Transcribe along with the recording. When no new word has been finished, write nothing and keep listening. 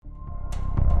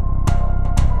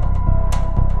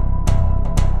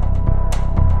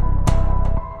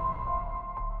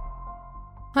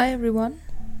Hi everyone,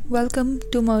 welcome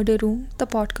to Murder Room, the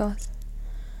podcast.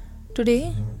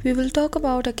 Today, we will talk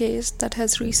about a case that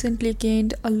has recently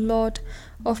gained a lot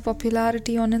of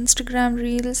popularity on Instagram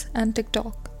Reels and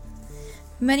TikTok.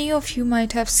 Many of you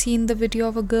might have seen the video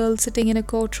of a girl sitting in a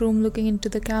courtroom looking into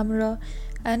the camera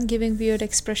and giving weird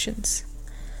expressions.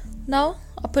 Now,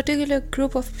 a particular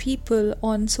group of people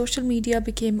on social media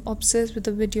became obsessed with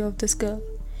the video of this girl,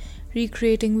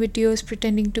 recreating videos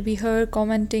pretending to be her,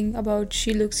 commenting about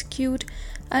she looks cute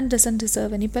and doesn't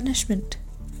deserve any punishment.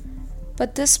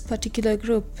 But this particular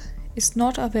group is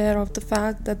not aware of the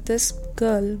fact that this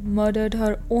girl murdered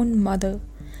her own mother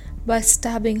by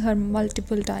stabbing her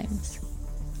multiple times.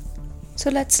 So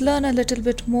let's learn a little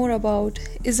bit more about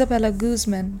Isabella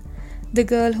Guzman, the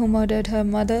girl who murdered her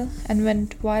mother and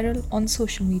went viral on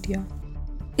social media.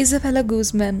 Isabella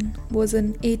Guzman was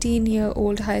an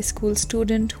 18-year-old high school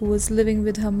student who was living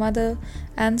with her mother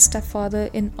and stepfather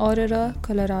in Aurora,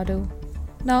 Colorado.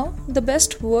 Now, the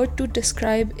best word to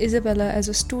describe Isabella as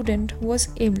a student was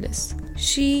aimless.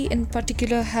 She, in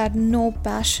particular, had no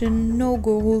passion, no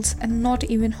goals, and not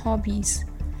even hobbies.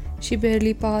 She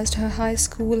barely passed her high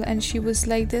school and she was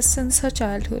like this since her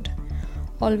childhood.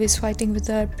 Always fighting with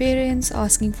her parents,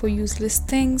 asking for useless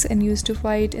things, and used to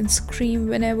fight and scream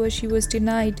whenever she was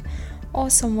denied or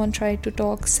someone tried to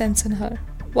talk sense in her.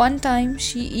 One time,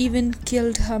 she even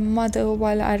killed her mother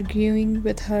while arguing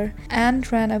with her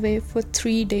and ran away for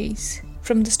 3 days.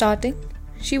 From the starting,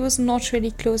 she was not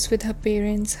really close with her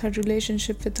parents. Her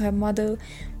relationship with her mother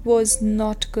was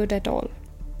not good at all.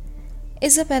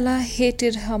 Isabella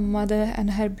hated her mother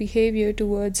and her behavior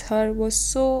towards her was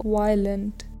so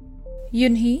violent.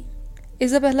 Yunhee,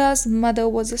 Isabella's mother,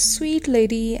 was a sweet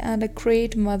lady and a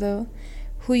great mother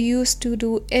who used to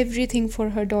do everything for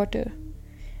her daughter,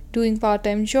 doing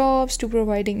part-time jobs to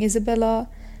providing Isabella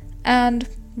and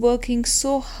working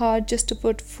so hard just to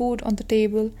put food on the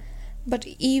table. But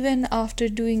even after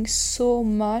doing so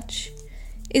much,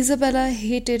 Isabella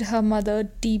hated her mother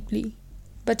deeply.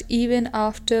 But even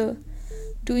after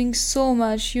doing so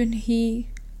much, Yunhee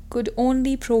could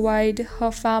only provide her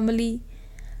family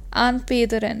and pay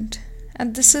the rent.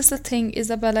 And this is the thing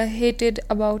Isabella hated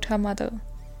about her mother: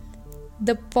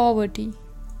 the poverty.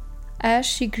 As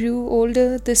she grew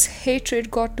older, this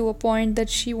hatred got to a point that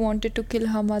she wanted to kill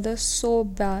her mother so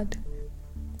bad.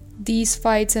 These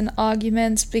fights and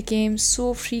arguments became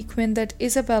so frequent that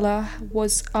Isabella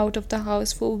was out of the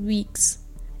house for weeks.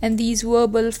 And these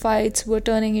verbal fights were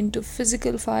turning into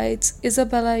physical fights.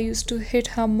 Isabella used to hit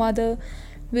her mother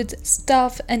with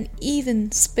stuff and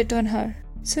even spit on her.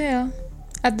 So yeah,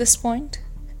 at this point,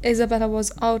 Isabella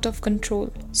was out of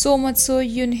control. So much so,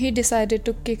 Yunhee decided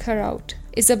to kick her out.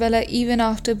 Isabella, even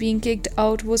after being kicked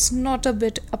out, was not a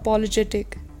bit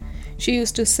apologetic. She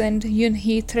used to send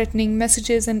Yunhee threatening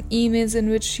messages and emails in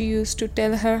which she used to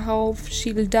tell her how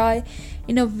she'll die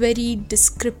in a very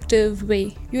descriptive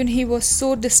way. Yunhee was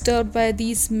so disturbed by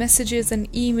these messages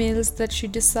and emails that she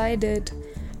decided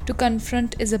to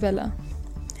confront Isabella.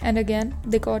 And again,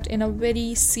 they got in a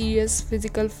very serious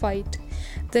physical fight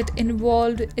that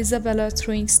involved Isabella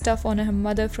throwing stuff on her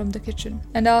mother from the kitchen.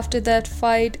 And after that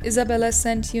fight, Isabella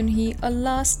sent Yunhee a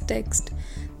last text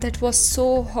that was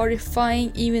so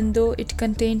horrifying, even though it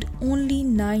contained only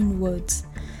 9 words.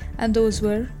 And those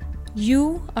were,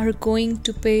 "You are going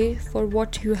to pay for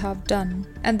what you have done."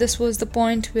 And this was the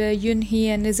point where Yunhee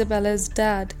and Isabella's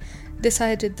dad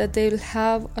decided that they'll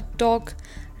have a talk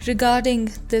regarding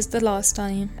this the last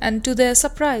time. And to their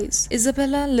surprise,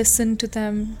 Isabella listened to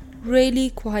them really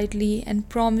quietly and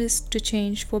promised to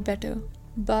change for better.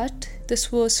 But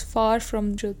this was far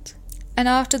from the truth. And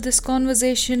after this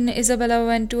conversation, Isabella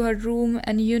went to her room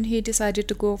and Yunhee decided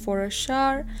to go for a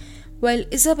shower, while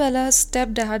Isabella's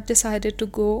stepdad decided to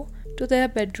go to their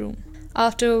bedroom.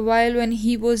 After a while, when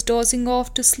he was dozing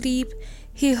off to sleep,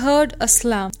 he heard a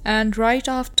slam and right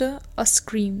after a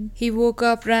scream. He woke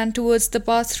up, ran towards the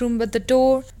bathroom, but the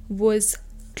door was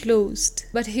closed.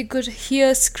 But he could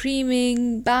hear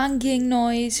screaming, banging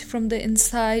noise from the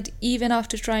inside. Even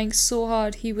after trying so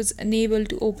hard, he was unable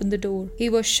to open the door. He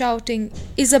was shouting,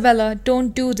 "Isabella,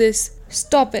 don't do this.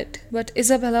 Stop it." But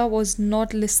Isabella was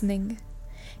not listening.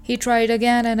 He tried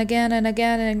again and again and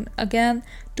again and again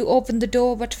to open the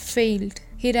door but failed.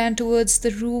 He ran towards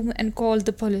the room and called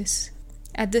the police.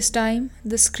 At this time,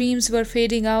 the screams were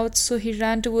fading out, so he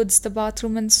ran towards the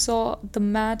bathroom and saw the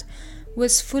mat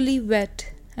was fully wet,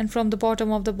 and from the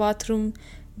bottom of the bathroom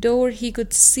door he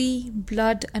could see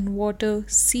blood and water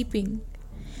seeping.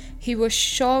 He was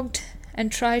shocked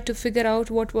and tried to figure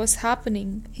out what was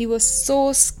happening. He was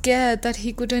so scared that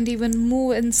he couldn't even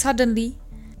move, and suddenly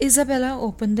Isabella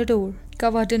opened the door.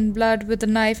 covered in blood with a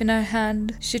knife in her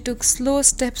hand. She took slow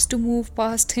steps to move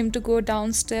past him to go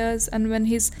downstairs, and when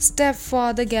his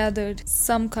stepfather gathered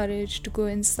some courage to go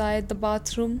inside the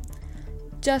bathroom,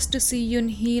 just to see Yun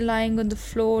Hee lying on the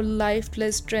floor,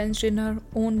 lifeless, drenched in her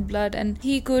own blood, and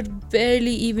he could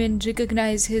barely even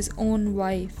recognize his own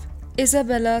wife.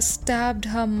 Isabella stabbed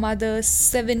her mother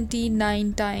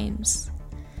 79 times.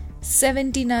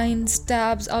 79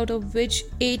 stabs, out of which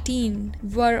 18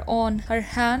 were on her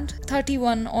hand,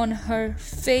 31 on her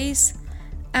face,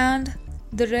 and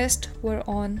the rest were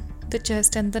on the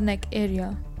chest and the neck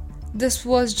area. This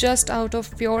was just out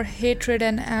of pure hatred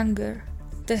and anger.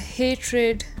 The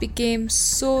hatred became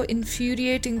so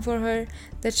infuriating for her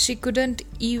that she couldn't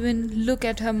even look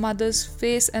at her mother's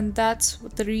face, and that's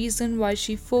the reason why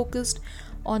she focused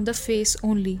on the face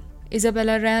only.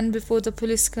 Isabella ran before the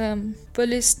police came.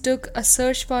 Police took a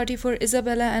search party for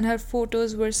Isabella and her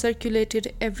photos were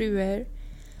circulated everywhere.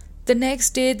 The next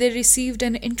day they received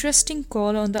an interesting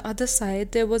call on the other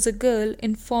side. There was a girl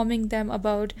informing them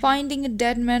about finding a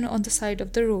dead man on the side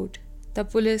of the road. The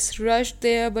police rushed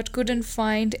there but couldn't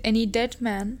find any dead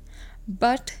man,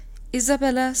 but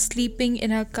Isabella sleeping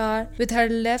in her car with her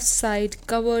left side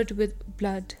covered with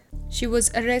blood. She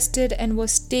was arrested and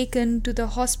was taken to the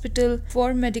hospital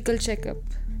for medical checkup.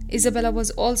 Isabella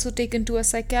was also taken to a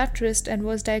psychiatrist and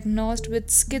was diagnosed with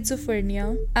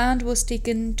schizophrenia and was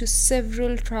taken to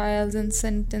several trials and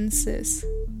sentences.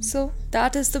 So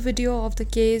that is the video of the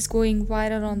case going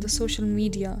viral on the social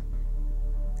media.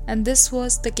 And this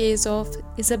was the case of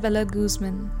Isabella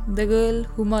Guzman, the girl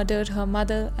who murdered her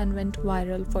mother and went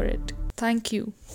viral for it. Thank you.